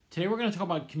Today we're going to talk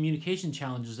about communication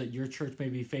challenges that your church may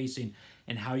be facing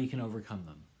and how you can overcome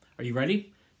them. Are you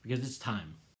ready? Because it's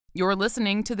time. You're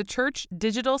listening to the Church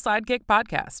Digital Sidekick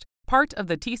Podcast, part of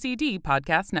the TCD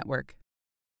Podcast Network.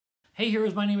 Hey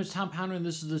heroes, my name is Tom Pounder and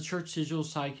this is the Church Digital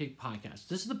Sidekick Podcast.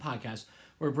 This is the podcast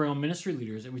where we bring on ministry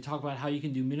leaders and we talk about how you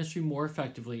can do ministry more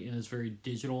effectively in this very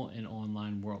digital and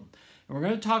online world. And we're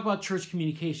going to talk about church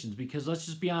communications because let's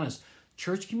just be honest,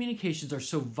 church communications are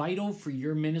so vital for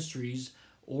your ministries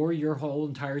or your whole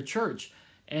entire church.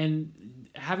 And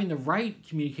having the right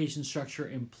communication structure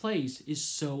in place is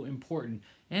so important.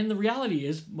 And the reality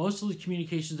is most of the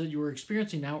communications that you are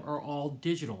experiencing now are all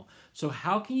digital. So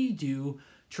how can you do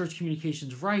church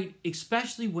communications right,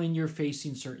 especially when you're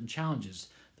facing certain challenges?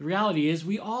 The reality is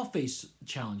we all face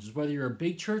challenges, whether you're a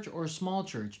big church or a small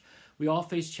church, we all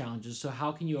face challenges. So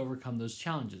how can you overcome those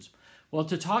challenges? Well,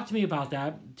 to talk to me about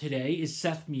that today is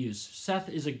Seth Muse. Seth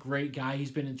is a great guy. He's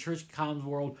been in church comms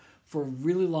world for a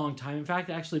really long time. In fact,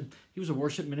 actually, he was a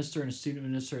worship minister and a student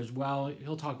minister as well.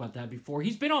 He'll talk about that before.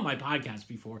 He's been on my podcast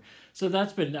before, so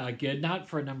that's been good. Not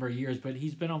for a number of years, but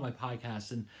he's been on my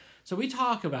podcast. And so we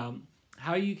talk about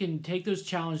how you can take those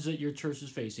challenges that your church is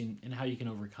facing and how you can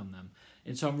overcome them.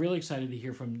 And so I'm really excited to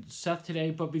hear from Seth today.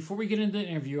 But before we get into the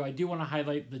interview, I do want to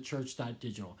highlight the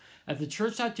Church.digital. At the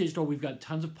Church.digital, we've got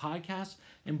tons of podcasts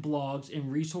and blogs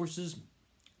and resources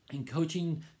and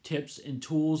coaching tips and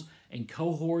tools and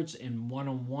cohorts and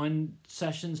one-on-one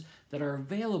sessions that are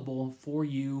available for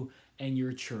you and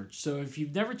your church. So if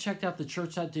you've never checked out the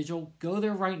Church.digital, go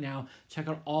there right now, check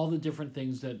out all the different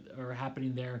things that are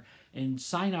happening there, and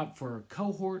sign up for a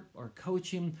cohort or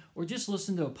coaching, or just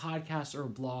listen to a podcast or a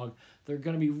blog. They're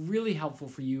going to be really helpful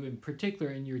for you, in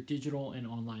particular in your digital and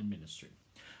online ministry.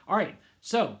 All right,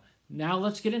 so now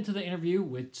let's get into the interview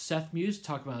with Seth Muse,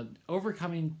 talk about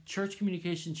overcoming church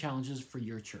communication challenges for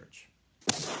your church.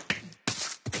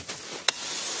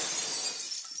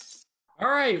 All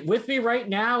right, with me right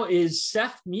now is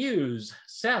Seth Muse.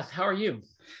 Seth, how are you?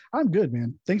 I'm good,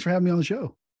 man. Thanks for having me on the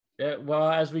show. Well,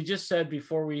 as we just said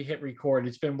before we hit record,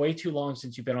 it's been way too long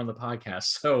since you've been on the podcast.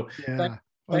 So yeah,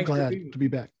 I'm glad to be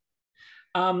back.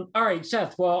 All right,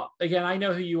 Seth. Well, again, I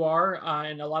know who you are,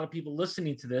 and a lot of people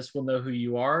listening to this will know who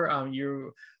you are.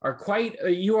 You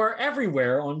are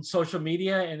everywhere on social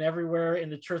media and everywhere in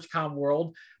the church comm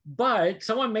world, but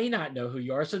someone may not know who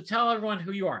you are. So tell everyone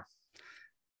who you are.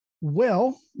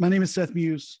 Well, my name is Seth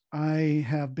Muse. I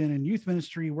have been in youth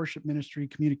ministry, worship ministry,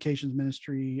 communications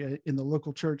ministry in the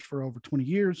local church for over 20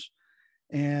 years.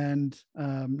 And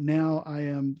now I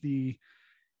am the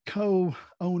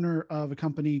co-owner of a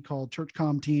company called Church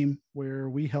Comm Team, where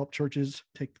we help churches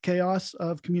take the chaos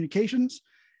of communications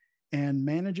and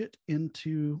manage it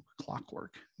into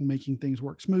clockwork, making things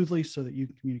work smoothly so that you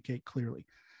can communicate clearly.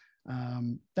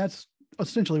 That's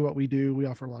essentially what we do. We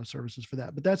offer a lot of services for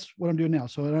that, but that's what I'm doing now.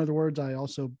 So in other words, I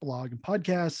also blog and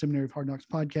podcast, Seminary of Hard Knocks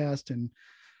podcast, and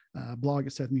blog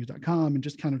at sethmuse.com, and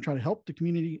just kind of try to help the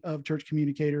community of church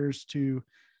communicators to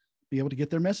be able to get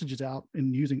their messages out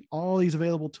and using all these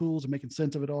available tools and making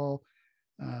sense of it all.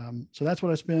 So that's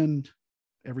what I spend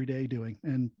every day doing.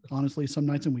 And honestly, some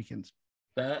nights and weekends.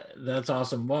 That's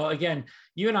awesome. Well, again,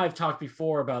 you and I have talked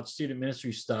before about student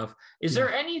ministry stuff. Is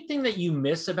there anything that you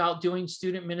miss about doing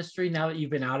student ministry now that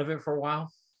you've been out of it for a while?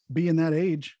 Being that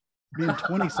age, being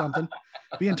 20 something,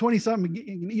 you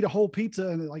can eat a whole pizza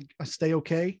and like I stay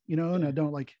okay, and I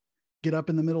don't like get up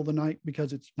in the middle of the night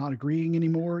because it's not agreeing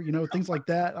anymore, things like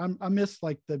that. I miss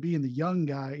like being the young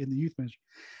guy in the youth ministry.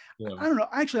 Yeah. I don't know.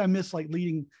 Actually, I miss like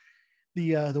leading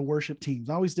the worship teams.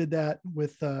 I always did that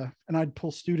with, and I'd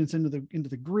pull students into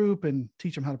the group and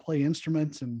teach them how to play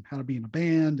instruments and how to be in a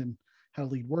band and how to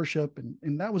lead worship.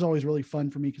 And that was always really fun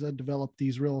for me because I developed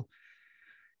these real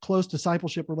close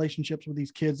discipleship relationships with these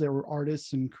kids that were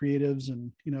artists and creatives.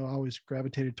 And, I always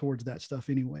gravitated towards that stuff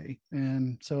anyway.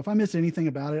 And so if I miss anything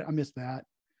about it, I miss that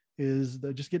is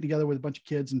just getting together with a bunch of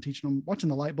kids and teaching them, watching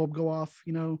the light bulb go off,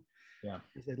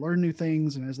 as they learn new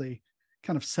things and as they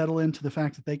kind of settle into the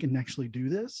fact that they can actually do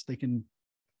this. They can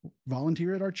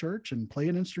volunteer at our church and play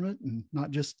an instrument and not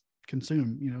just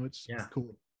consume, it's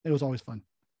cool. It was always fun.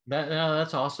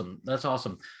 That's awesome. That's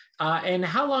awesome. And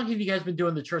how long have you guys been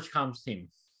doing the Church Comms Team?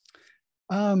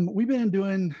 We've been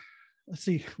doing,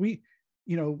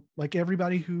 like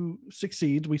everybody who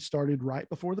succeeds, we started right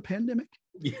before the pandemic.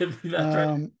 Yeah, that's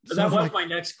right. That was my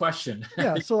next question.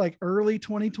 So like early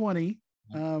 2020,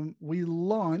 we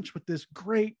launched with this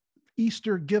great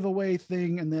Easter giveaway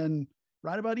thing. And then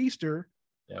right about Easter,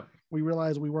 we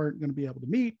realized we weren't going to be able to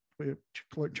meet.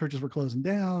 Churches were closing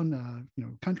down,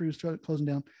 country was closing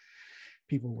down.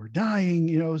 People were dying.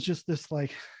 It was just this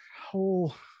like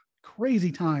whole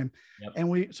crazy time. Yep. And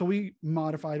we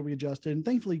modified, we adjusted, and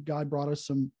thankfully God brought us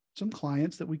some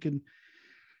clients that we could,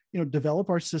 develop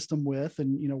our system with,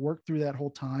 and, work through that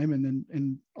whole time. And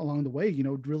then along the way,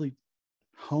 really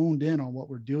honed in on what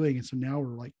we're doing. And so now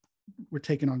we're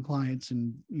taking on clients,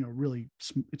 and, really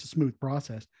it's a smooth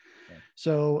process. Yeah.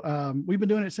 So we've been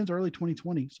doing it since early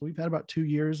 2020. So we've had about 2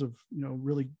 years of,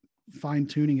 really fine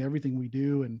tuning everything we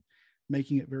do and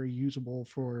making it very usable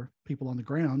for people on the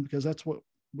ground, because that's what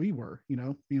we were,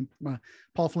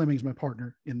 Paul Fleming is my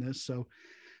partner in this. So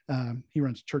he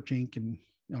runs Church Inc. and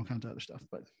all kinds of other stuff,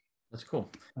 but that's cool.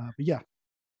 But yeah.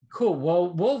 Cool.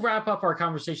 Well, we'll wrap up our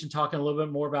conversation talking a little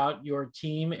bit more about your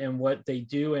team and what they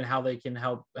do and how they can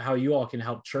help, how you all can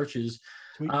help churches.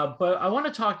 But I want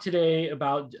to talk today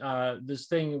about this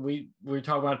thing we're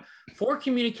talking about, 4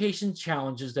 communication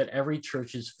challenges that every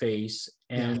churches face,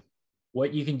 and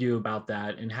what you can do about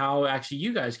that, and how actually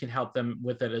you guys can help them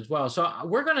with it as well. So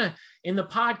we're going to, in the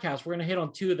podcast, we're going to hit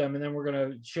on 2 of them, and then we're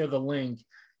going to share the link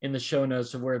in the show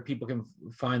notes of where people can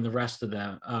find the rest of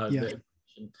them.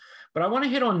 But I want to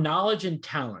hit on knowledge and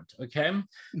talent. Okay.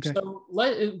 So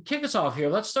kick us off here.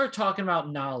 Let's start talking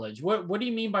about knowledge. What do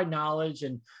you mean by knowledge,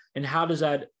 and how does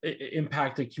that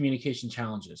impact the communication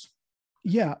challenges?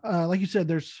 Yeah. Like you said,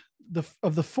 there's the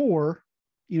 4,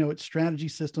 it's strategy,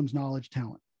 systems, knowledge,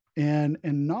 talent. And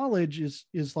knowledge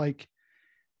is like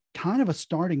kind of a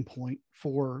starting point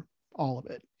for all of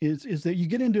it, is that you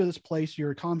get into this place,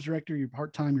 you're a comms director, you're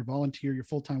part-time, you're volunteer, you're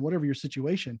full-time, whatever your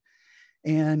situation.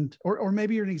 And, or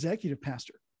maybe you're an executive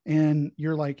pastor and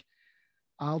you're like,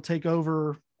 I'll take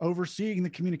over overseeing the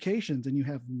communications, and you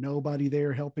have nobody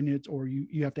there helping it, or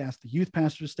you have to ask the youth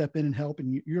pastor to step in and help.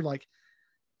 And you're like,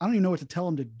 I don't even know what to tell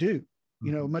them to do,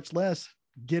 much less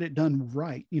get it done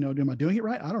right. Am I doing it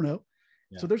right? I don't know.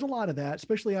 Yeah. So there's a lot of that,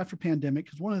 especially after pandemic.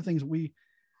 Because one of the things when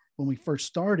we first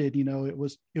started, it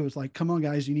was like, come on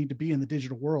guys, you need to be in the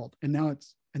digital world. And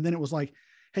then it was like,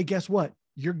 hey, guess what?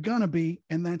 You're going to be,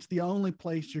 and that's the only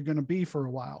place you're going to be for a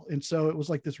while. And so it was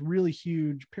like this really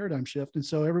huge paradigm shift. And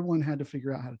so everyone had to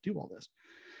figure out how to do all this.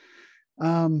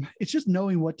 It's just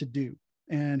knowing what to do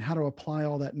and how to apply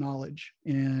all that knowledge.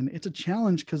 And it's a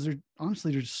challenge because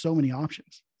there's so many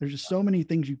options. There's just so many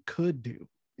things you could do.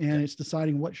 And it's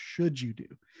deciding what should you do.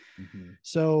 Mm-hmm.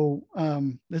 So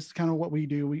this is kind of what we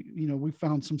do. We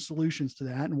found some solutions to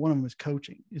that. And one of them is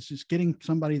coaching. It's just getting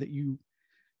somebody that you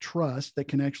trust that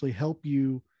can actually help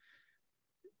you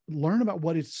learn about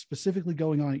what is specifically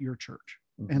going on at your church,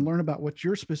 and learn about what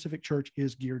your specific church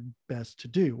is geared best to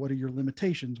do. What are your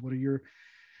limitations? What do you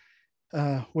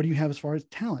have as far as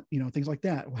talent, things like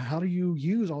that. How do you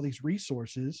use all these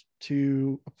resources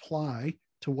to apply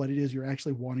to what it is you're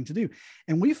actually wanting to do?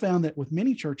 And we found that with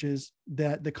many churches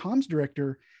that the comms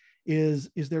director is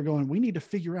there going, we need to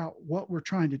figure out what we're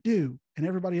trying to do. And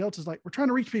everybody else is like, we're trying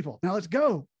to reach people. Now let's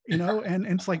go, and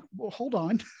it's like, well, hold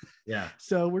on. Yeah.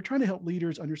 So we're trying to help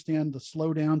leaders understand the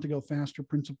slow down to go faster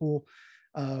principle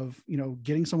of,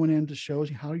 getting someone in to show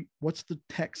you what's the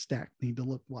tech stack need to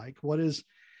look like? What is,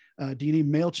 do you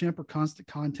need MailChimp or Constant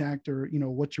Contact, or,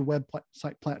 what's your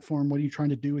website platform? What are you trying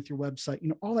to do with your website?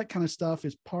 All that kind of stuff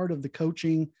is part of the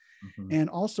coaching. Mm-hmm. And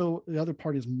also the other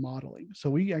part is modeling. So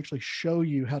we actually show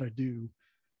you how to do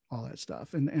all that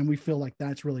stuff. And we feel like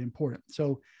that's really important.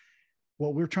 So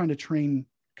what we're trying to train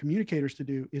communicators to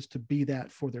do is to be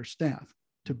that for their staff.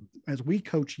 As we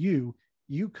coach you,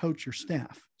 you coach your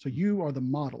staff. So you are the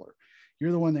modeler.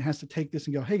 You're the one that has to take this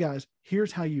and go, hey guys,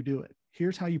 here's how you do it.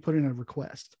 Here's how you put in a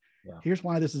request. Yeah. Here's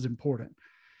why this is important.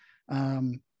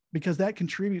 Because that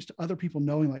contributes to other people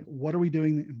knowing, like, what are we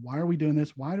doing and why are we doing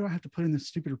this? Why do I have to put in this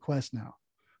stupid request now?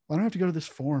 Why do I have to go to this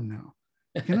form now?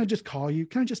 Can I just call you?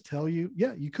 Can I just tell you?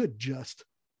 Yeah, you could just,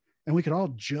 and we could all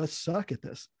just suck at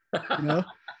this,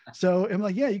 So I'm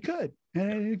like, yeah, you could,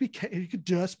 and it could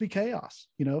just be chaos,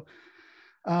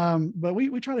 But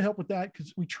we try to help with that,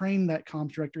 because we train that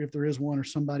comms director, if there is one, or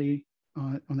somebody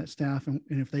on that staff, and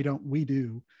if they don't, we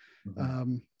do,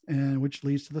 and which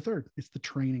leads to the third. It's the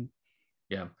training.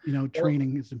 Yeah.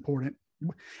 Training is important.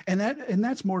 And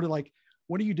that's more to like,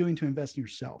 what are you doing to invest in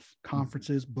yourself?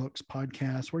 Conferences, books,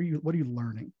 podcasts, what are you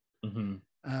learning? Mm-hmm.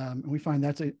 And we find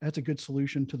that's a good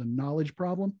solution to the knowledge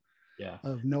problem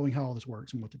of knowing how all this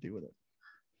works and what to do with it.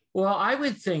 Well, I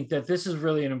would think that this is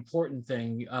really an important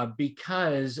thing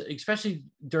because especially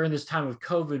during this time of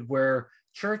COVID, where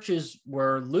churches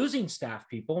were losing staff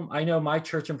people. I know my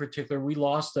church in particular, we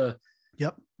lost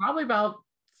probably about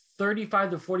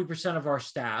 35 to 40% of our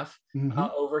staff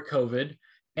over COVID.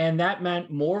 And that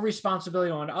meant more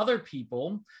responsibility on other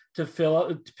people to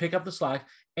pick up the slack,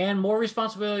 and more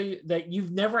responsibility that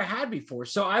you've never had before.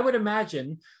 So I would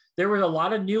imagine there were a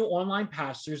lot of new online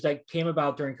pastors that came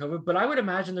about during COVID, but I would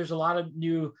imagine there's a lot of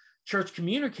new church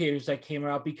communicators that came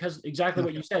out because exactly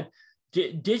what you said,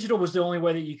 digital was the only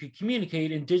way that you could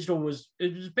communicate, and it was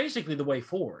basically the way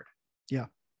forward. Yeah,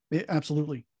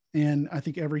 absolutely. And I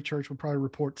think every church would probably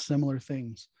report similar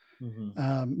things.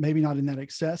 Maybe not in that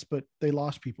excess, but they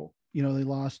lost people. They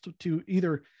lost to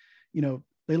either,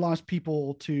 they lost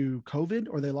people to COVID,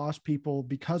 or they lost people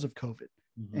because of COVID.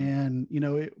 And,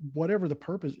 whatever the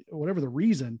purpose, whatever the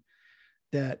reason,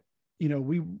 that,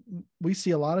 we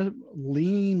see a lot of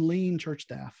lean church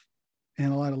staff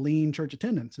and a lot of lean church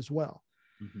attendance as well.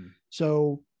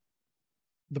 So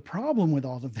the problem with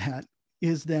all of that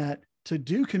is that to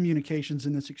do communications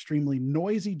in this extremely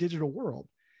noisy digital world,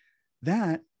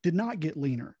 that did not get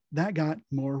leaner, that got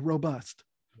more robust.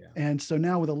 And so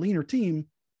now with a leaner team,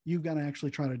 you've got to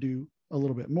actually try to do a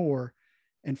little bit more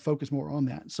and focus more on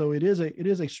that. So it is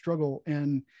a struggle.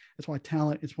 And that's why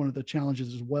talent is one of the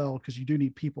challenges as well, because you do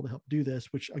need people to help do this,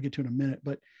 which I'll get to in a minute.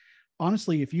 But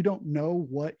honestly, if you don't know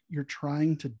what you're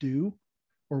trying to do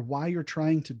or why you're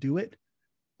trying to do it,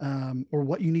 or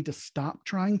what you need to stop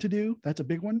trying to do, that's a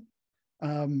big one.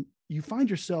 You find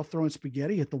yourself throwing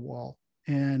spaghetti at the wall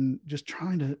and just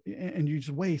trying to, and you just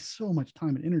waste so much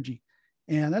time and energy.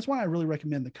 And that's why I really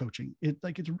recommend the coaching. It's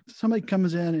somebody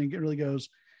comes in and it really goes,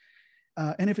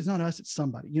 and if it's not us, it's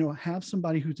somebody, have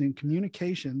somebody who's in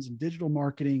communications and digital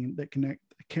marketing that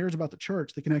cares about the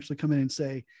church, that can actually come in and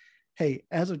say, hey,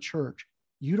 as a church,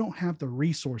 you don't have the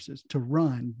resources to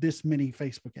run this many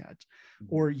Facebook ads,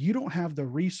 or you don't have the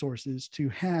resources to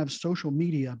have social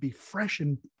media be fresh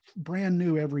and brand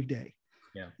new every day.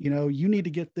 You need to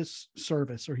get this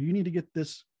service, or you need to get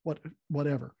this,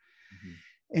 whatever.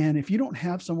 And if you don't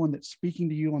have someone that's speaking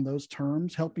to you on those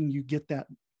terms, helping you get that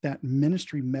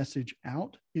ministry message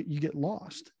out, you get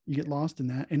lost. You get lost in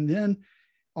that. And then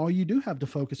all you do have to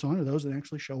focus on are those that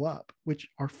actually show up, which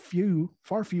are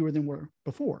far fewer than were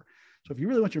before. So if you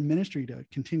really want your ministry to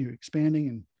continue expanding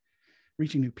and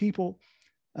reaching new people,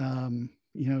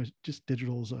 just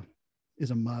digital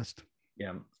is a must.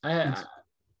 Yeah.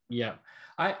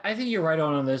 I think you're right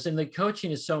on this. And the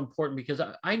coaching is so important, because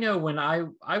I know when I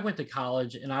went to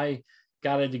college and I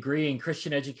got a degree in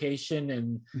Christian education,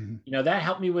 and, that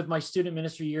helped me with my student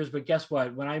ministry years. But guess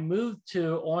what? When I moved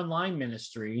to online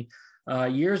ministry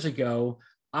years ago,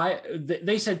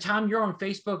 they said, Tom, you're on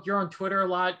Facebook, you're on Twitter a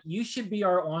lot, you should be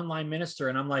our online minister.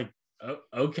 And I'm like, oh,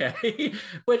 okay.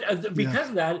 But because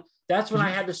of that, that's when I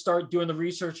had to start doing the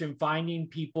research and finding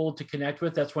people to connect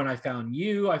with. That's when I found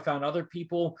you. I found other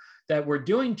people that were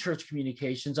doing church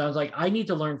communications. I was like, I need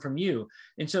to learn from you.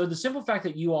 And so the simple fact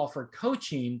that you offer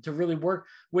coaching to really work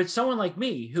with someone like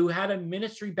me, who had a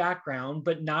ministry background,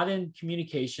 but not in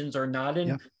communications or not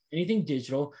in anything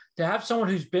digital, to have someone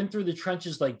who's been through the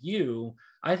trenches like you,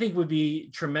 I think would be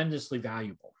tremendously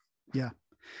valuable. Yeah.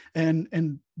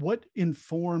 And what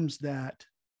informs that,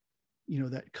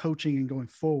 that coaching and going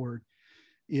forward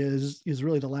is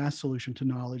really the last solution to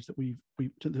knowledge that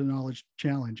to the knowledge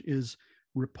challenge is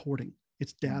reporting.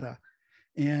 It's data.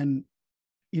 And,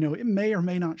 it may or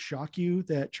may not shock you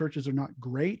that churches are not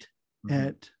great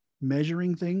at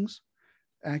measuring things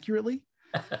accurately.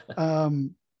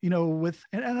 And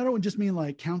I don't just mean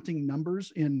like counting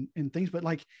numbers in things, but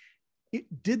like,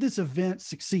 did this event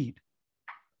succeed?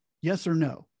 Yes or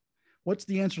no? What's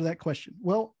the answer to that question?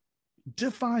 Well,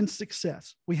 define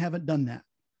success. We haven't done that.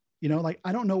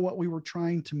 I don't know what we were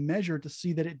trying to measure to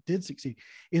see that it did succeed.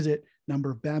 Is it number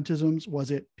of baptisms?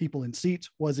 Was it people in seats?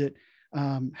 Was it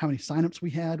how many signups we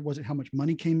had? Was it how much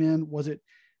money came in? Was it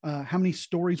how many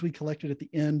stories we collected at the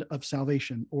end of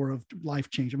salvation or of life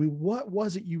change? I mean, what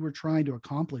was it you were trying to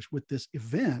accomplish with this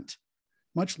event?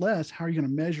 Much less, how are you going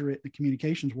to measure it in the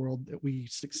communications world that we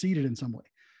succeeded in some way?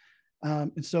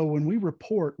 And so when we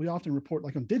often report,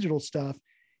 like on digital stuff,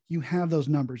 you have those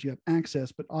numbers, you have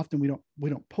access, but often we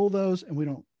don't pull those and we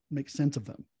don't make sense of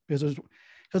them, because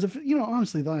if,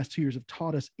 honestly, the last 2 years have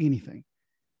taught us anything,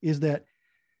 is that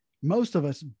most of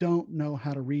us don't know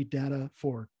how to read data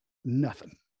for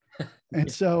nothing. And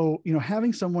so,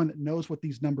 having someone that knows what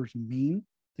these numbers mean,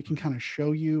 that can kind of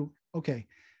show you, okay,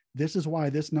 this is why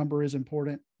this number is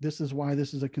important. This is why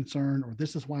this is a concern, or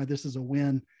this is why this is a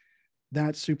win.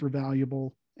 That's super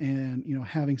valuable. And,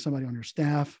 having somebody on your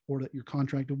staff or that you're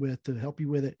contracted with to help you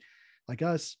with it, like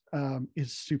us,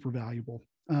 is super valuable.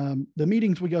 The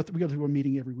meetings we go through a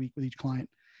meeting every week with each client,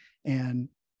 and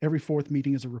every fourth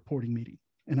meeting is a reporting meeting.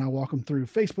 And I walk them through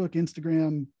Facebook,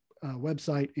 Instagram,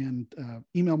 website, and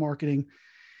email marketing.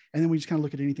 And then we just kind of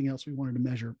look at anything else we wanted to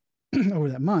measure over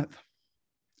that month.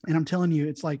 And I'm telling you,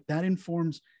 it's like that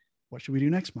informs what should we do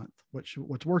next month?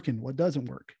 What's working? What doesn't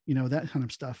work? That kind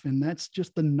of stuff. And that's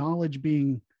just the knowledge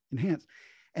being enhanced.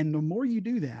 And the more you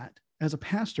do that as a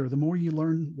pastor, the more you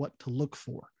learn what to look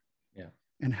for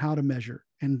and how to measure.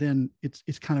 And then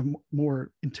it's kind of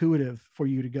more intuitive for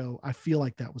you to go, I feel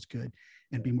like that was good,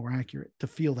 and be more accurate to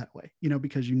feel that way,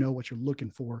 because you know what you're looking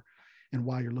for and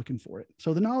why you're looking for it.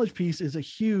 So the knowledge piece is a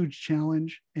huge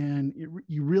challenge, and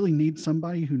you really need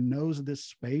somebody who knows this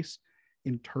space,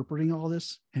 interpreting all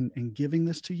this and giving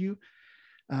this to you,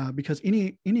 because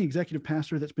any executive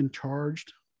pastor that's been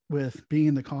charged with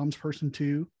being the comms person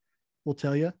too will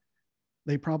tell you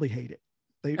they probably hate it.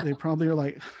 They probably are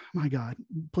like, my God,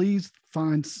 please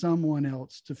find someone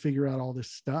else to figure out all this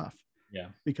stuff. Yeah,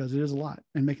 because it is a lot,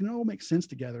 and making it all make sense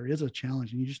together is a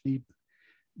challenge. And you just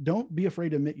don't be afraid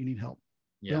to admit you need help.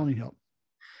 Yeah. You don't need help.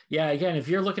 Yeah. Again, if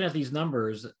you're looking at these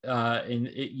numbers,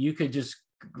 you could just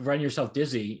run yourself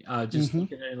dizzy, looking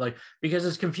at it, because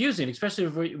it's confusing, especially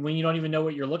when you don't even know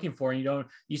what you're looking for, and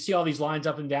you see all these lines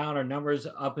up and down or numbers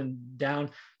up and down.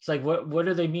 It's like, what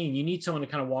do they mean? You need someone to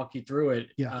kind of walk you through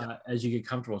it as you get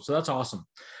comfortable. So that's awesome.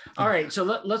 All right. So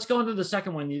let's go into the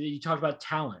second one. You talked about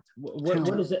talent.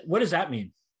 What is it? What does that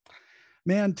mean?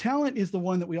 Man, talent is the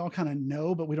one that we all kind of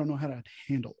know, but we don't know how to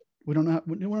handle it. We don't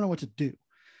know what to do.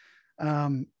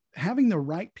 Having the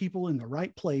right people in the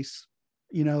right place,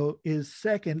 is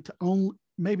second to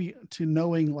maybe to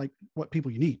knowing like what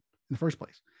people you need in the first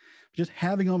place, just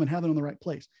having them in the right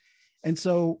place. And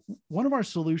so one of our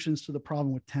solutions to the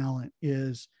problem with talent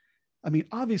is,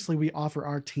 obviously we offer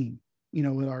our team,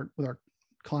 with our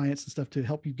clients and stuff to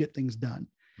help you get things done.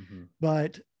 Mm-hmm.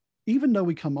 But even though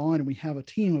we come on and we have a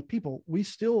team of people, we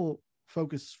still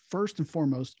focus first and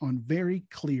foremost on very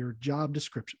clear job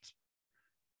descriptions.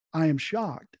 I am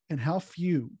shocked at how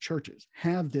few churches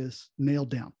have this nailed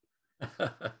down.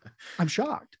 I'm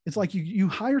shocked. It's like you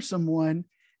hire someone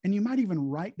and you might even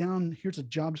write down, here's a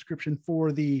job description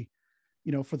for the,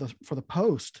 for the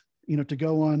post, to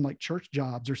go on like church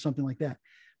jobs or something like that.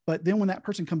 But then when that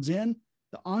person comes in,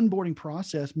 the onboarding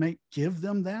process may give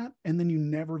them that, and then you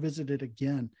never visit it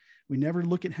again. We never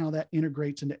look at how that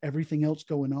integrates into everything else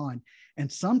going on. And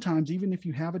sometimes, even if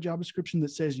you have a job description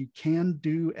that says you can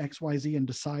do X, Y, Z and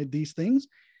decide these things,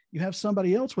 you have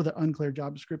somebody else with an unclear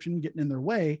job description getting in their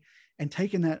way and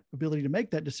taking that ability to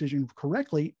make that decision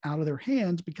correctly out of their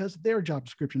hands because their job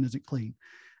description isn't clean.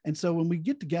 And so when we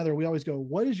get together, we always go,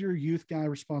 what is your youth guy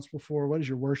responsible for? What is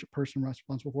your worship person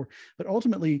responsible for? But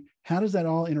ultimately, how does that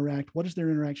all interact? What is their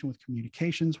interaction with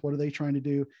communications? What are they trying to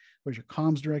do? Where's your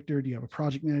comms director? Do you have a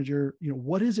project manager?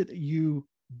 What is it that you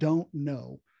don't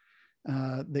know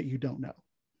that you don't know?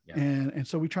 Yeah. And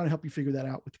so we try to help you figure that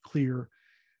out with clear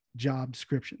job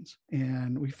descriptions.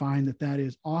 And we find that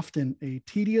is often a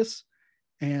tedious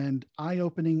and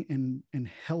eye-opening and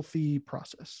healthy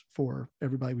process for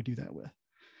everybody we do that with.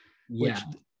 Yeah.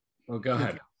 Go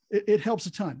ahead. It helps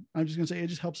a ton. I'm just going to say it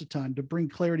just helps a ton to bring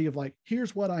clarity of like,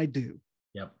 here's what I do.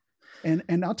 Yep.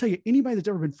 And I'll tell you, anybody that's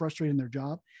ever been frustrated in their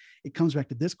job, it comes back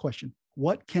to this question: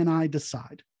 what can I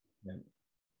decide? Yep.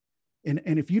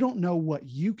 And if you don't know what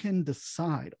you can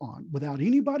decide on without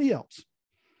anybody else,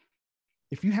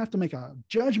 if you have to make a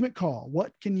judgment call,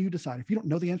 what can you decide? If you don't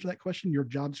know the answer to that question, your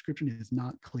job description is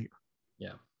not clear.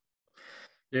 Yeah.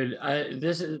 Dude,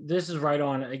 this is right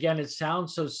on. Again, it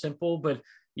sounds so simple, but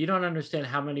you don't understand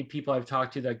how many people I've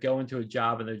talked to that go into a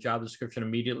job and their job description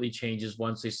immediately changes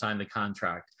once they sign the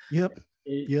contract. Yep.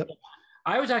 Yep.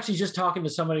 I was actually just talking to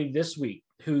somebody this week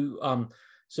who,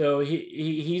 so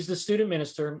he's the student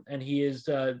minister, and he is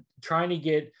trying to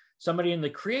get somebody in the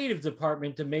creative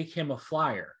department to make him a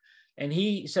flyer. And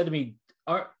he said to me,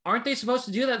 aren't they supposed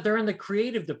to do that? They're in the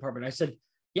creative department. I said,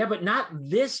 yeah, but not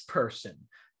this person,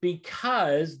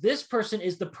 because this person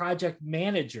is the project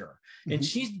manager, and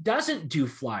she doesn't do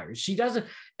flyers. She doesn't.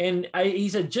 And he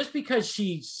said, just because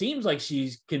she seems like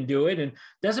she can do it, and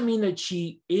doesn't mean that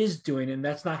she is doing it, and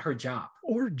that's not her job.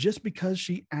 Or just because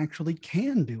she actually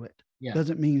can do it,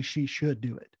 doesn't mean she should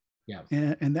do it. Yeah.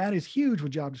 And that is huge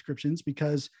with job descriptions,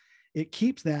 because it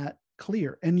keeps that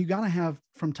clear. And you got to have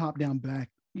from top down back,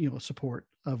 support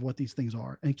of what these things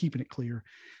are and keeping it clear,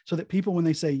 so that people, when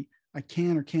they say, I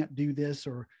can or can't do this,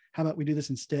 or how about we do this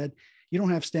instead, you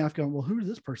don't have staff going, well, who is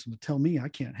this person to tell me I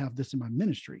can't have this in my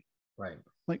ministry? Right.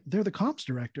 Like, they're the comps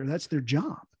director. That's their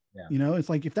job. Yeah. It's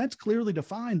like, if that's clearly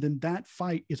defined, then that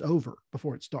fight is over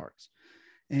before it starts.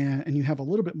 And you have a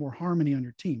little bit more harmony on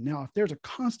your team. Now, if there's a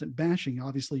constant bashing,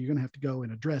 obviously you're going to have to go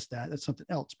and address that. That's something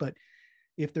else. But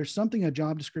if there's something a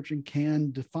job description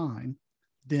can define,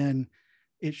 then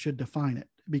it should define it,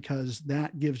 because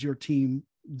that gives your team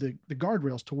the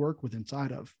guardrails to work with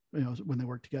inside of, when they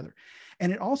work together.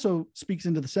 And it also speaks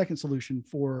into the second solution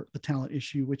for the talent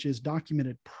issue, which is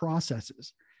documented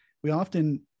processes. We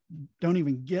often don't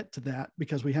even get to that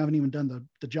because we haven't even done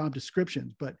the job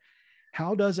descriptions. But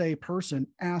how does a person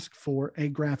ask for a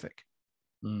graphic?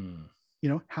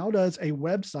 How does a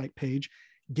website page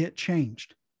get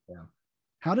changed? Yeah.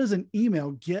 How does an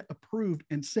email get approved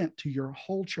and sent to your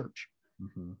whole church?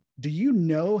 Do you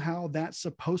know how that's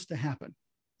supposed to happen?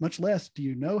 Much less do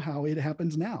you know how it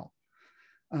happens now.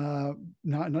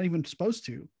 Not even supposed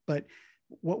to. But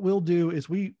what we'll do is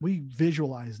we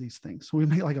visualize these things. So we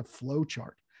make like a flow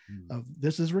chart of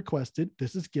this is requested,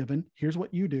 this is given, here's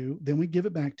what you do. Then we give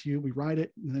it back to you, we write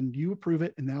it, and then you approve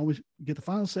it. And now we get the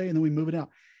final say, and then we move it out.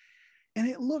 And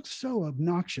it looks so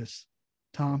obnoxious,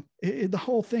 Tom. The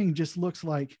whole thing just looks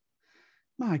like,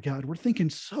 my God, we're thinking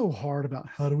so hard about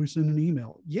how do we send an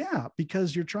email? Yeah,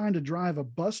 because you're trying to drive a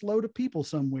bus load of people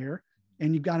somewhere,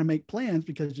 and you've got to make plans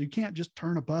because you can't just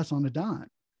turn a bus on a dime.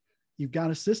 You've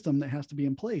got a system that has to be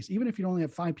in place. Even if you only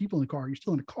have 5 people in the car, you're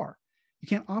still in a car. You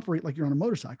can't operate like you're on a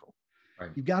motorcycle. Right.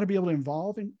 You've got to be able to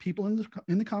involve people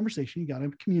in the conversation. You got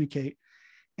to communicate.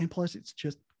 And plus, it's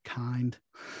just kind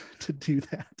to do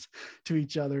that to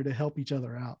each other, to help each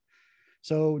other out.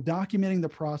 So documenting the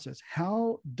process.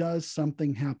 How does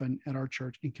something happen at our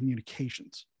church in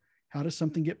communications? How does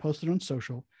something get posted on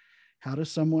social? How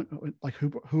does someone, like,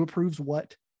 who approves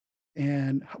what?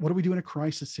 And what do we do in a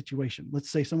crisis situation?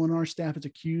 Let's say someone on our staff is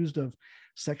accused of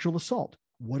sexual assault.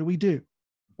 What do we do?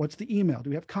 What's the email?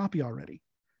 Do we have copy already?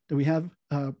 Do we have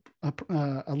a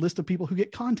list of people who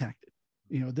get contacted?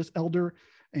 This elder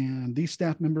and these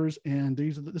staff members, and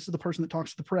this is the person that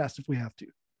talks to the press if we have to.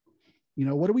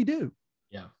 What do we do?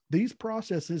 Yeah. These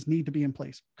processes need to be in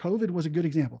place. COVID was a good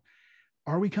example.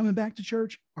 Are we coming back to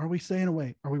church? Are we staying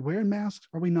away? Are we wearing masks?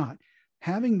 Are we not?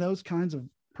 Having those kinds of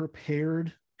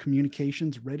prepared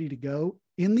communications ready to go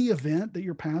in the event that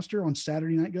your pastor on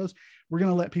Saturday night goes, we're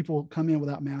going to let people come in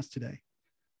without masks today.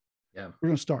 Yeah. We're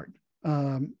going to start.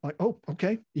 Oh,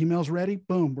 okay. Email's ready.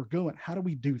 Boom, we're going. How do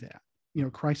we do that?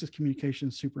 Crisis communication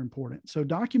is super important. So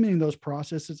documenting those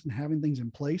processes and having things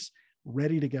in place,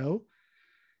 ready to go,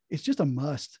 it's just a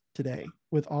must today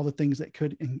with all the things that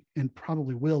could and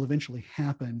probably will eventually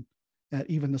happen at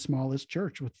even the smallest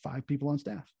church with 5 people on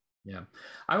staff. Yeah.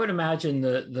 I would imagine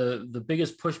the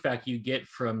biggest pushback you get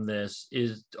from this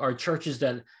are churches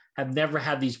that have never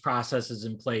had these processes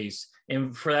in place.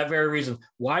 And for that very reason,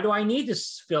 why do I need to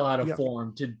fill out a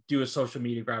form to do a social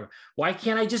media graphic? Why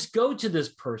can't I just go to this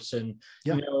person?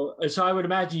 So I would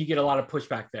imagine you get a lot of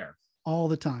pushback there. All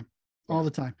the time.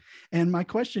 And my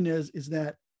question is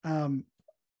that,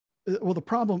 the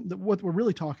problem, what we're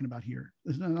really talking about here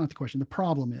is not the question. The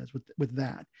problem is with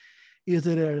that is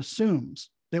that it assumes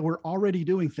that we're already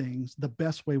doing things the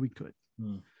best way we could.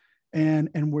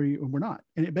 And we're not.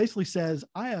 And it basically says,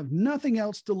 I have nothing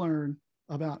else to learn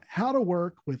about how to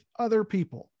work with other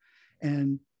people,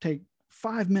 and take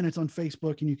 5 minutes on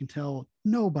Facebook and you can tell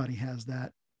nobody has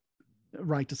that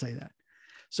right to say that.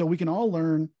 So we can all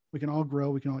learn, we can all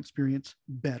grow, we can all experience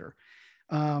better.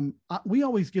 We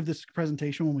always give this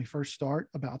presentation when we first start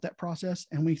about that process,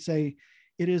 and we say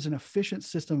it is an efficient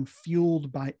system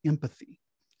fueled by empathy.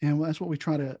 And that's what we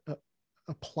try to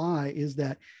apply, is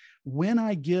that when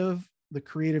I give the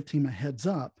creative team a heads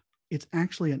up, it's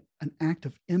actually an act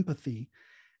of empathy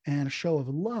and a show of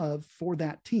love for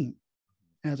that team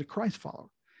as a Christ follower,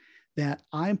 that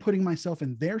I'm putting myself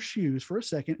in their shoes for a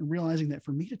second and realizing that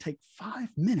for me to take 5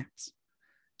 minutes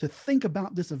to think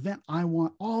about this event I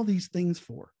want all these things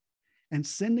for, and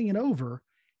sending it over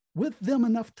with them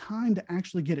enough time to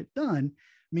actually get it done,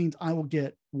 means I will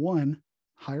get 1,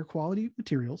 higher quality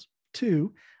materials.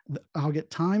 2, I'll get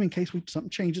time in case something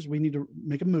changes. We need to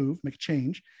make a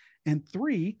change. And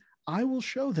 3, I will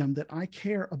show them that I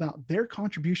care about their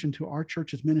contribution to our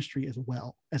church's ministry as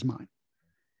well as mine.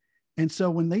 And so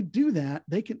when they do that,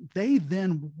 they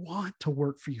then want to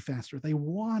work for you faster. They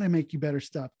want to make you better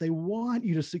stuff. They want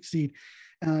you to succeed.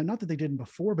 Not that they didn't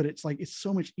before, but it's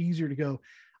so much easier to go,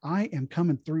 I am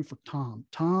coming through for Tom.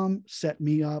 Tom set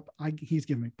me up. He's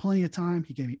given me plenty of time.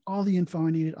 He gave me all the info I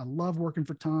needed. I love working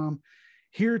for Tom.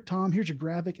 Here, Tom, here's your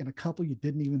graphic and a couple you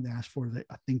didn't even ask for that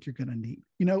I think you're going to need.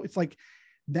 It's like,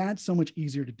 that's so much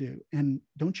easier to do. And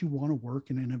don't you want to work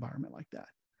in an environment like that?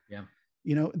 Yeah.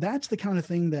 That's the kind of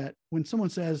thing that when someone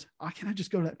says, can I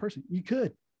just go to that person? You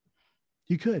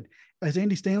could. As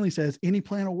Andy Stanley says, any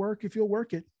plan will work if you'll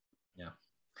work it. Yeah.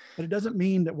 But it doesn't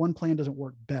mean that one plan doesn't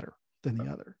work better than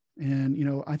the other.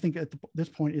 And, I think at this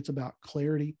point, it's about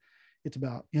clarity, it's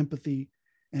about empathy,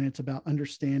 and it's about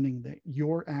understanding that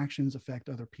your actions affect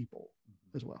other people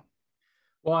as well.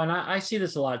 Well, and I see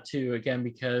this a lot too, again,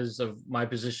 because of my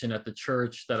position at the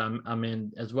church that I'm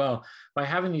in as well. By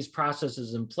having these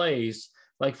processes in place,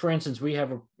 like for instance, we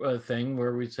have a thing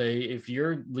where we say, if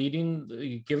you're giving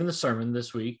the sermon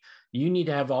this week, you need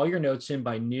to have all your notes in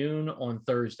by noon on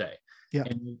Thursday. Yeah.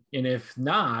 And if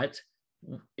not,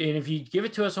 and if you give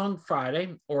it to us on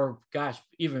Friday or gosh,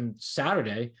 even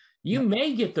Saturday, you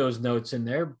may get those notes in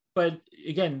there. But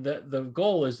again, the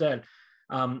goal is that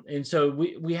and so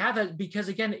we have that because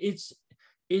again, it's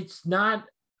not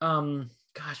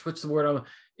gosh, what's the word?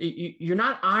 You're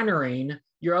not honoring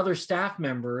your other staff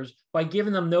members by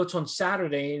giving them notes on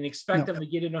Saturday and expect them to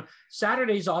get it on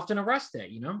Saturday is often a rest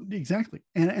day, Exactly.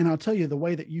 And I'll tell you the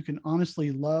way that you can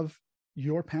honestly love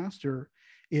your pastor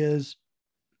is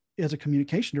as a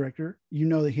communication director,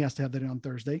 that he has to have that on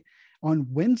Thursday. On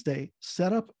Wednesday,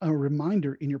 set up a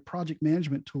reminder in your project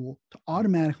management tool to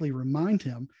automatically remind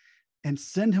him and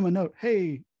send him a note.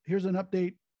 Hey, here's an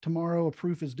update tomorrow. A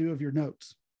proof is due of your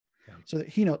notes. Yeah. So that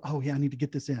he knows, oh yeah, I need to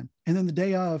get this in. And then the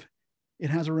day of,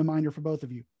 it has a reminder for both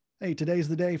of you. Hey, today's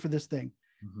the day for this thing.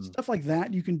 Mm-hmm. Stuff like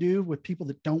that you can do with people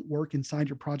that don't work inside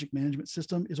your project management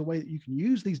system is a way that you can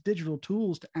use these digital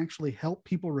tools to actually help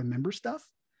people remember stuff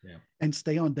and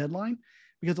stay on deadline.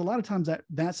 Because a lot of times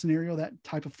that scenario, that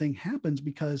type of thing happens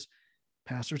because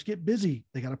pastors get busy.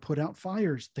 They got to put out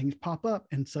fires, things pop up,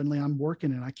 and suddenly I'm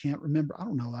working and I can't remember. I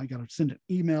don't know. I got to send an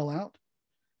email out.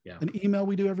 Yeah. An email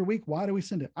we do every week. Why do we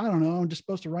send it? I don't know. I'm just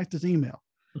supposed to write this email.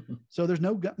 So there's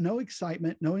no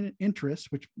excitement, no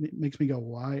interest, which makes me go,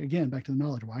 why? Again, back to the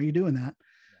knowledge. Why are you doing that?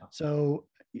 Yeah. So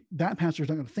that pastor's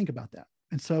not going to think about that.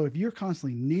 And so if you're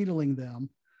constantly needling them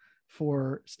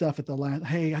for stuff at the last,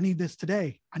 hey, I need this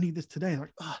today. I need this today.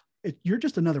 Like, you're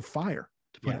just another fire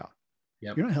to put out.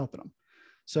 Yep. You're not helping them.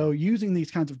 So using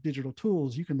these kinds of digital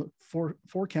tools, you can look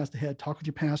forecast ahead, talk with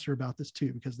your pastor about this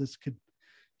too, because this could,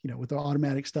 with the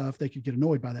automatic stuff, they could get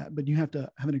annoyed by that, but you have to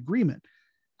have an agreement.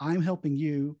 I'm helping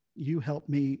you, you help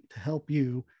me to help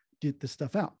you get this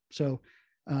stuff out. So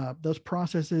those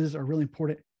processes are really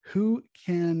important. Who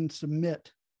can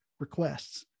submit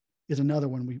requests is another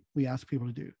one we ask people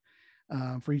to do.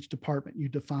 For each department, you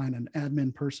define an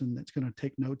admin person that's going to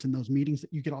take notes in those meetings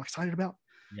that you get all excited about.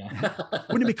 Yeah.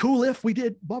 Wouldn't it be cool if we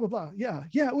did blah, blah, blah? Yeah,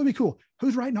 it would be cool.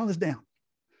 Who's writing all this down?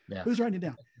 Yeah. Who's writing it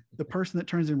down? The person that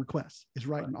turns in requests is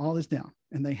writing all this down,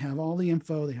 and they have all the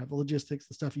info. They have the logistics,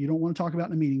 the stuff you don't want to talk about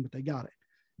in a meeting, but they got it.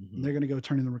 Mm-hmm. And they're going to go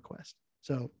turn in the request.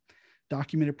 So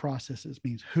documented processes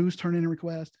means who's turning in a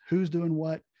request, who's doing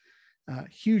what.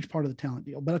 Huge part of the talent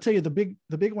deal. But I'll tell you, the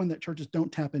big one that churches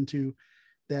don't tap into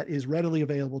that is readily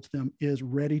available to them is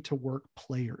ready to work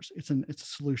players. It's a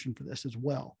solution for this as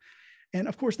well. And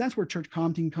of course, that's where church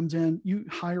comm team comes in. You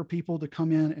hire people to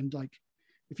come in and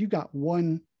if you've got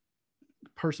one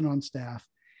person on staff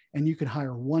and you could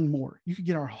hire one more, you could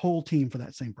get our whole team for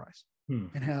that same price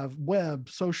and have web,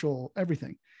 social,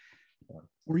 everything.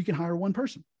 Or you can hire one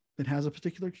person that has a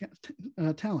particular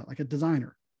talent, like a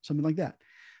designer, something like that.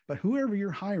 But whoever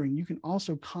you're hiring, you can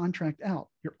also contract out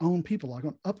your own people, like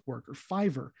on Upwork or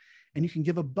Fiverr, and you can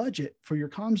give a budget for your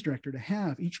comms director to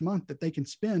have each month that they can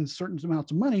spend certain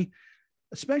amounts of money,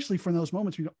 especially for those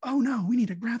moments where you go, oh no, we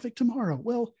need a graphic tomorrow.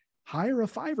 Well, hire a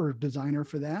Fiverr designer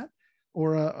for that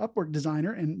or a Upwork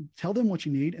designer and tell them what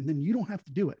you need, and then you don't have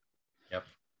to do it. Yep.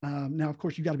 Now, of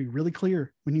course, you got to be really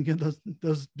clear when you get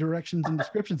those directions and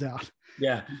descriptions out.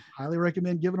 Yeah. Highly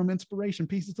recommend giving them inspiration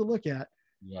pieces to look at.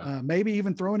 Yeah. Maybe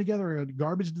even throwing together a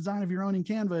garbage design of your own in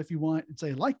Canva if you want, and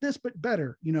say, like this, but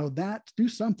better, do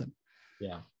something.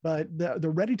 Yeah. But the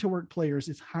ready to work players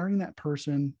is hiring that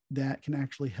person that can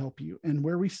actually help you. And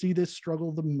where we see this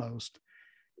struggle the most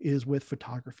is with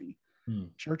photography.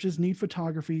 Churches need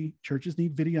photography, churches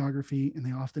need videography, and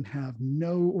they often have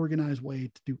no organized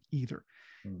way to do either.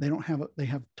 They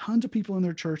have tons of people in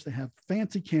their church. They have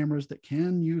fancy cameras that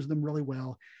can use them really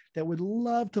well, that would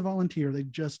love to volunteer. They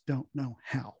just don't know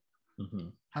how. Mm-hmm.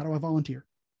 How do I volunteer?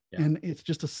 Yeah. And it's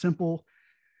just a simple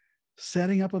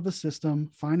setting up of a system,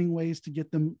 finding ways to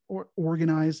get them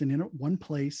organized and in one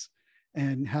place,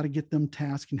 and how to get them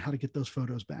tasked and how to get those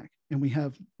photos back. And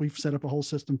we've set up a whole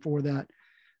system for that.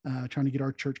 Trying to get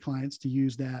our church clients to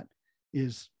use that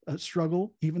is a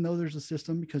struggle, even though there's a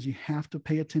system, because you have to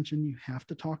pay attention. You have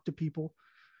to talk to people.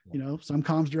 Some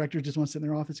comms directors just want to sit in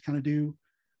their office, kind of do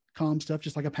comm stuff,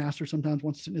 just like a pastor sometimes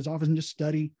wants to sit in his office and just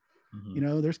study.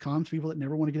 Mm-hmm. There's comms people that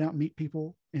never want to get out and meet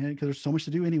people, and because there's so much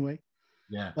to do anyway.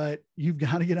 Yeah. But you've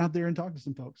got to get out there and talk to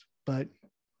some folks. But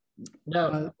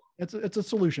no, it's a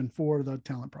solution for the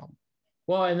talent problem.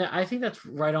 Well, and I think that's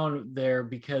right on there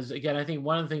because, again, I think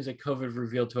one of the things that COVID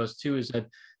revealed to us too is that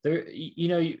there,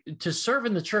 to serve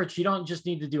in the church, you don't just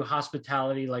need to do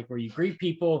hospitality, like where you greet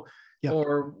people Yeah.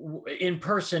 or in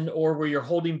person, or where you're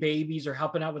holding babies or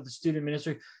helping out with the student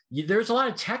ministry. There's a lot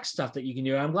of tech stuff that you can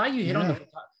do. I'm glad you hit on the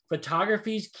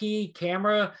photography is key,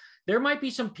 camera. There might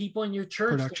be some people in your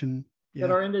church production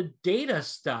that are into data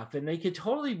stuff, and they could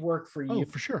totally work for you. Oh,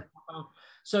 for sure.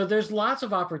 So there's lots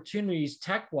of opportunities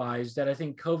tech-wise that I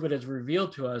think COVID has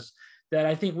revealed to us that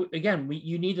I think, again,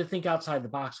 you need to think outside the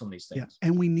box on these things. Yeah.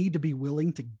 And we need to be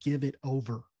willing to give it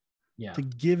over, to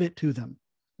give it to them.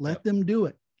 Let them do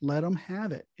it. Let them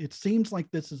have it. It seems like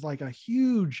this is like a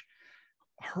huge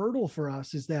hurdle for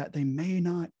us, is that they may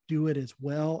not do it as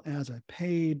well as a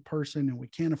paid person, and we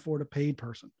can't afford a paid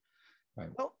person. Right.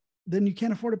 Well, then you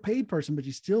can't afford a paid person, but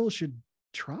you still should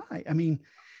try. I mean,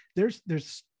 there's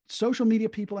social media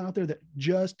people out there that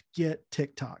just get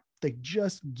TikTok. They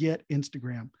just get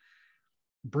Instagram.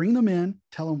 Bring them in,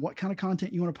 tell them what kind of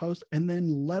content you want to post, and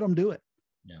then let them do it.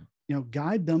 Yeah.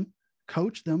 Guide them,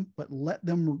 coach them, but let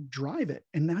them drive it.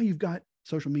 And now you've got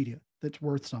social media that's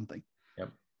worth something.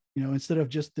 Yep. Instead of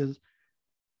just the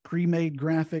pre-made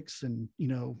graphics and,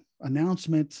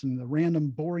 announcements and the random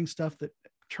boring stuff that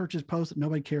churches post that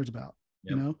nobody cares about,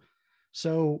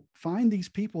 So find these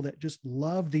people that just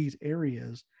love these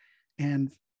areas,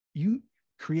 and you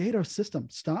create a system.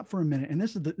 Stop for a minute. And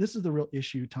this is the real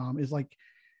issue, Tom, is like,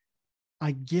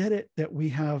 I get it that we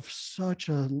have such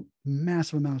a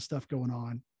massive amount of stuff going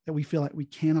on that we feel like we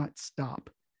cannot stop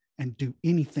and do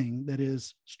anything that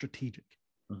is strategic.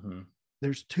 Mm-hmm.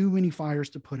 There's too many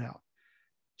fires to put out.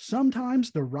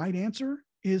 Sometimes the right answer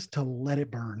is to let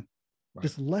it burn. Right.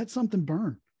 Just let something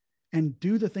burn and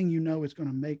do the thing is going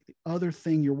to make the other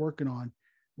thing you're working on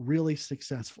really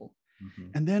successful.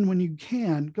 Mm-hmm. And then when you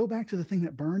can, go back to the thing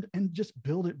that burned and just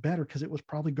build it better, because it was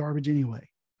probably garbage anyway.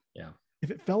 Yeah.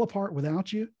 If it fell apart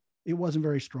without you, it wasn't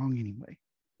very strong anyway.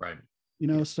 Right.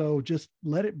 So just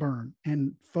let it burn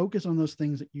and focus on those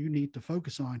things that you need to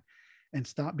focus on, and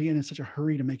stop being in such a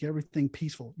hurry to make everything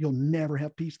peaceful. You'll never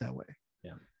have peace that way.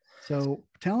 Yeah. So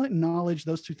talent and knowledge,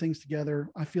 those two things together,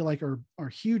 I feel like are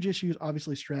huge issues.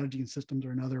 Obviously strategy and systems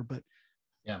are another, but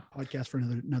podcast for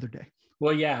another day.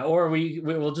 Well, yeah, or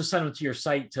we'll just send them to your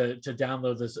site to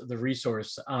download the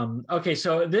resource. Okay,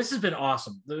 so this has been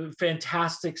awesome,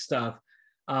 fantastic stuff.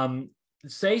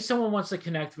 Say someone wants to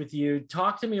connect with you,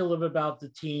 talk to me a little bit about the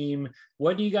team.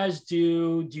 What do you guys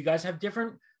do? Do you guys have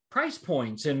different price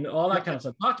points and all that kind of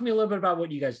stuff? Talk to me a little bit about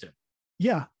what you guys do.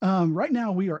 Yeah. Right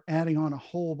now we are adding on a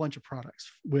whole bunch of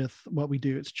products with what we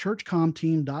do. It's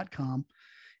churchcomteam.com,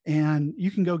 and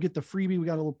you can go get the freebie. We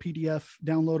got a little PDF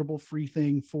downloadable free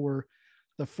thing for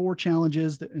the 4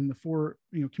 challenges and the 4,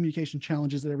 communication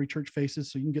challenges that every church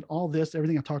faces. So you can get all this,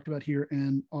 everything I talked about here,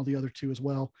 and all the other 2 as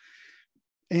well.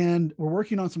 And we're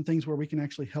working on some things where we can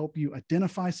actually help you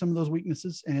identify some of those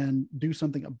weaknesses and do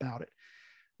something about it.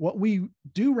 What we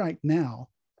do right now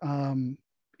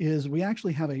is we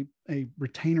actually have a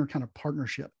retainer kind of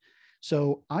partnership.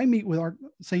 So I meet with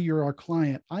say you're our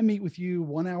client, I meet with you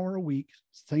 1 hour a week,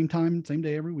 same time, same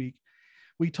day every week.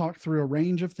 We talk through a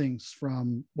range of things,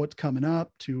 from what's coming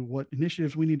up to what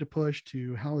initiatives we need to push,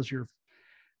 to how is your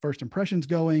first impressions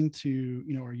going, to,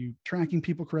 are you tracking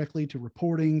people correctly, to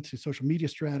reporting, to social media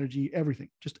strategy, everything,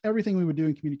 just everything we would do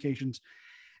in communications.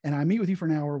 And I meet with you for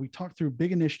an hour. We talk through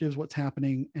big initiatives, what's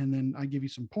happening, and then I give you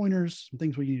some pointers, some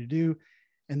things we need to do.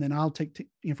 And then I'll take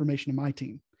information to my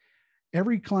team.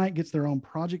 Every client gets their own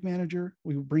project manager.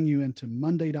 We will bring you into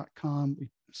monday.com. We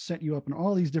set you up on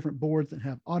all these different boards that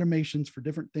have automations for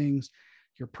different things.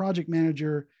 Your project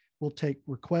manager will take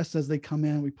requests as they come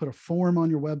in. We put a form on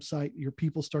your website. Your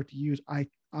people start to use. I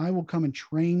will come and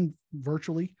train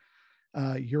virtually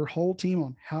your whole team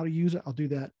on how to use it. I'll do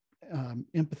that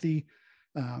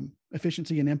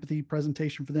efficiency and empathy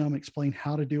presentation for them, explain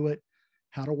how to do it,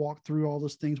 how to walk through all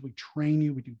those things. We train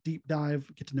you. We do deep dive,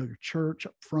 get to know your church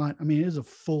up front. I mean, it is a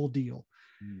full deal.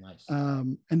 Nice.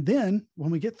 And then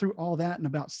when we get through all that in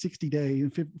about 60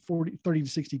 days, 30 to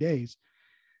 60 days,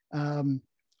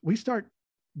 we start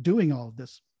doing all of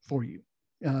this for you.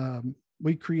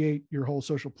 We create your whole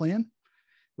social plan.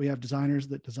 We have designers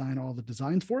that design all the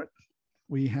designs for it.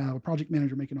 We have a project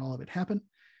manager making all of it happen.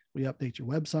 We update your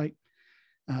website.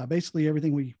 Basically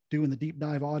everything we do in the deep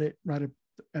dive audit right up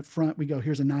front, we go,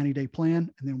 here's a 90-day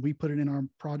plan. And then we put it in our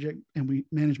project and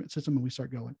management system, and we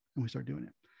start going and we start doing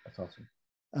it. That's awesome.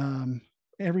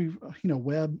 Every,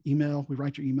 web, email, we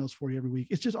write your emails for you every week.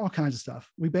 It's just all kinds of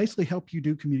stuff. We basically help you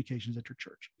do communications at your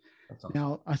church. Awesome.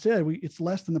 Now, I said it's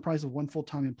less than the price of one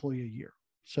full-time employee a year.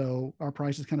 So our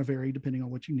prices kind of vary depending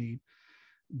on what you need.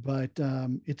 but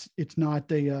it's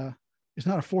not a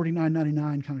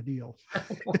 $49.99 kind of deal.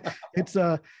 It's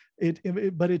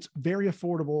but it's very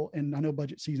affordable, and I know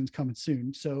budget season's coming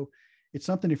soon, so it's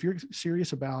something, if you're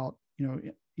serious about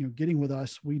getting with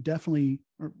us, we definitely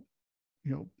are,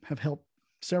 have helped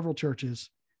several churches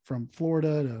from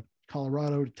Florida to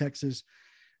Colorado to Texas,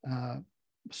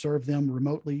 serve them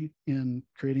remotely in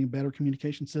creating better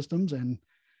communication systems. And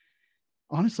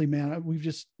honestly, man,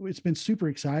 it's been super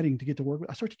exciting to get to work with.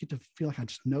 I start to get to feel like I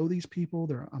just know these people.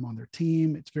 I'm on their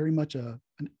team. It's very much an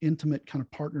intimate kind of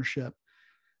partnership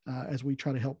as we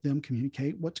try to help them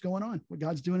communicate what's going on, what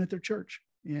God's doing at their church,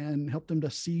 and help them to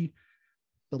see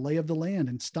the lay of the land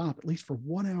and stop at least for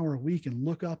 1 hour a week and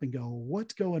look up and go,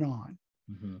 what's going on?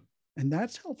 Mm-hmm. And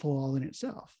that's helpful all in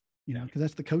itself, because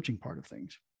that's the coaching part of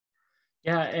things.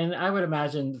 Yeah, and I would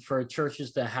imagine for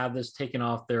churches to have this taken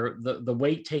off the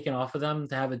weight taken off of them,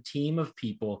 to have a team of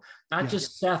people, not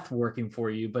just Seth working for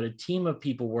you, but a team of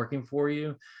people working for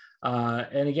you.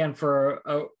 And again,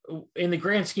 for in the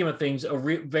grand scheme of things, a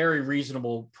very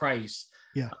reasonable price.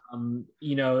 Yeah.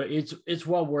 It's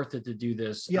well worth it to do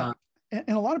this. Yeah.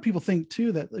 And a lot of people think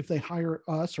too that if they hire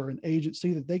us or an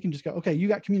agency, that they can just go, okay, you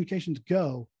got communications,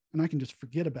 go, and I can just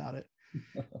forget about it.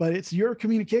 But it's your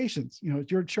communications,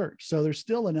 it's your church. So there's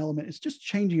still an element. It's just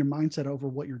changing your mindset over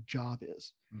what your job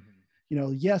is.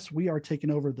 Mm-hmm. Yes, we are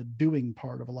taking over the doing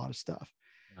part of a lot of stuff,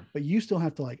 but you still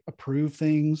have to approve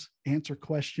things, answer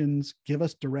questions, give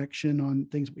us direction on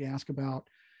things we ask about.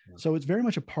 Yeah. So it's very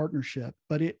much a partnership,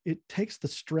 but it takes the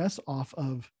stress off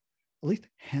of at least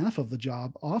half of the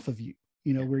job off of you,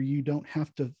 where you don't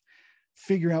have to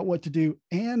figure out what to do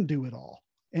and do it all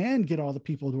and get all the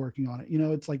people working on it.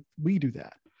 It's like we do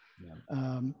that.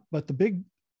 Yeah. But the big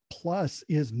plus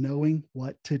is knowing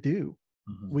what to do.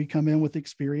 Mm-hmm. We come in with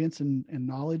experience and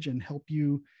knowledge and help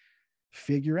you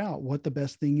figure out what the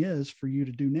best thing is for you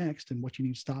to do next and what you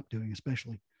need to stop doing,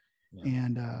 especially. Yeah.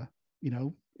 And,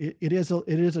 it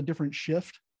is a different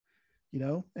shift,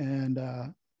 and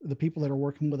the people that are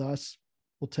working with us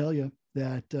will tell you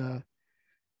that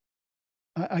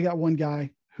I got one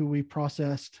guy who we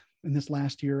processed in this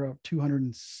last year of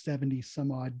 270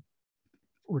 some odd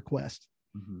requests.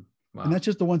 Mm-hmm. Wow. And that's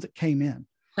just the ones that came in,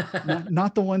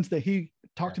 not the ones that he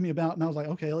talked to me about. And I was like,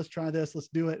 okay, let's try this. Let's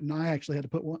do it. And I actually had to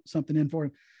put something in for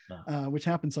him, which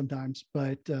happens sometimes,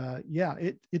 but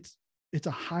it's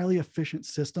a highly efficient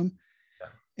system. Yeah.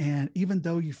 And even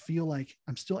though you feel like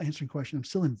I'm still answering questions, I'm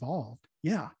still involved.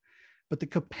 Yeah. But the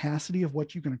capacity of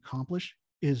what you can accomplish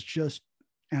is just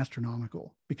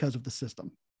astronomical because of the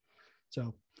system.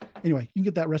 So anyway, you can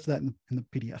get that rest of that in the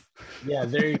PDF. Yeah,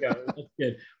 there you go. That's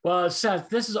good. Well, Seth,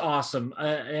 this is awesome.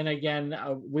 And again,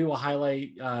 we will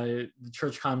highlight the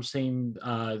Church Comms team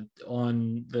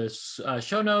on the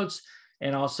show notes,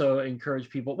 and also encourage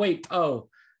people.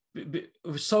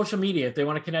 Social media. If they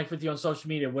want to connect with you on social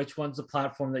media, which one's the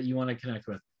platform that you want to connect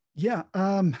with? Yeah,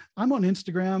 I'm on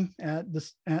Instagram at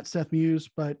Seth Muse,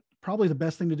 but probably the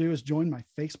best thing to do is join my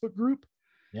Facebook group.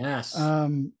 Yes. I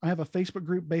have a Facebook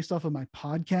group based off of my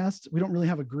podcast. We don't really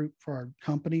have a group for our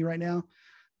company right now,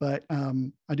 but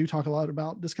I do talk a lot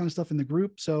about this kind of stuff in the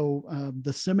group. So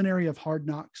the Seminary of Hard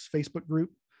Knocks Facebook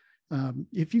group,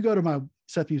 if you go to my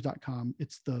sethmuse.com,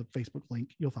 it's the Facebook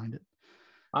link. You'll find it.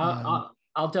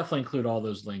 I'll definitely include all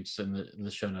those links in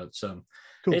the show notes. So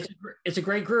cool. It's a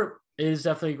great group. It is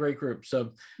definitely a great group.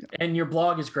 So, and your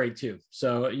blog is great too.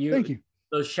 So thank you.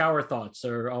 Those shower thoughts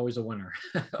are always a winner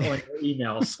on your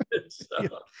emails. So. Yeah.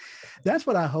 That's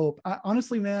what I hope.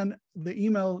 Honestly, man,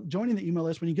 joining the email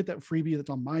list, when you get that freebie that's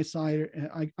on my site,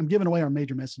 I'm giving away our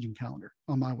major messaging calendar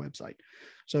on my website.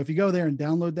 So if you go there and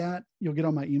download that, you'll get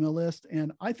on my email list.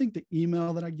 And I think the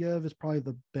email that I give is probably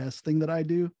the best thing that I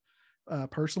do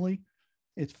personally.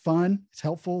 It's fun. It's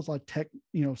helpful. It's like tech,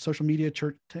 social media,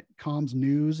 church comms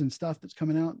news and stuff that's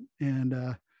coming out. And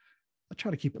I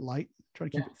try to keep it light, try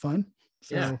to keep it fun.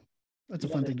 So that's a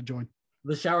fun thing to join.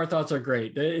 The shower thoughts are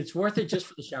great. It's worth it just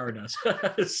for the shower notes.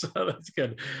 So that's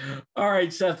good. All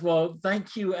right, Seth. Well,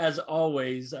 thank you as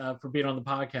always for being on the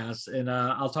podcast, and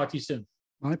I'll talk to you soon.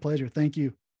 My pleasure. Thank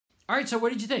you. All right. So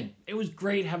what did you think? It was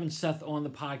great having Seth on the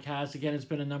podcast. Again, it's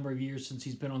been a number of years since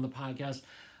he's been on the podcast,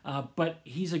 but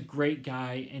he's a great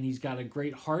guy, and he's got a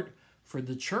great heart for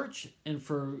the church and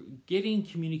for getting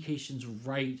communications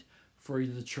right for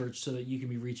the church so that you can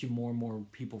be reaching more and more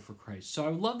people for Christ. So I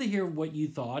would love to hear what you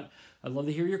thought. I'd love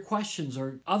to hear your questions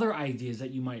or other ideas that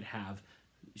you might have.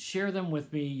 Share them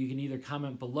with me. You can either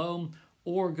comment below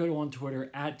or go on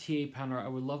Twitter at TA Pounder. I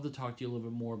would love to talk to you a little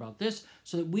bit more about this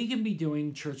so that we can be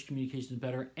doing church communications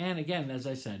better. And again, as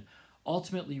I said,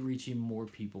 ultimately reaching more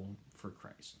people for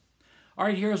Christ. All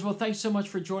right, heroes. Well, thanks so much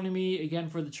for joining me again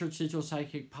for the Church Digital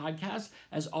Sidekick podcast.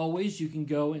 As always, you can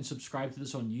go and subscribe to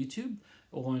this on YouTube,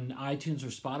 on iTunes or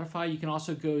Spotify. You can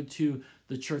also go to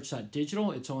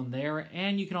thechurch.digital. It's on there.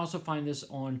 And you can also find this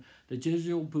on the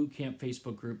Digital Bootcamp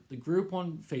Facebook group, the group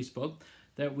on Facebook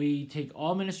that we take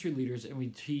all ministry leaders and we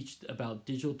teach about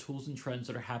digital tools and trends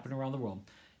that are happening around the world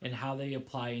and how they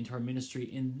apply into our ministry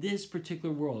in this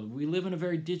particular world. We live in a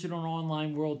very digital and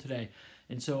online world today.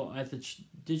 And so at the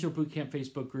Digital Bootcamp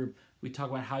Facebook group, we talk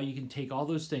about how you can take all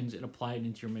those things and apply it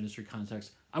into your ministry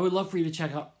context. I would love for you to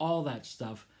check out all that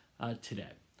stuff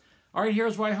today. All right,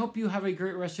 heroes, well, I hope you have a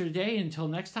great rest of your day. Until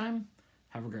next time,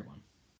 have a great one.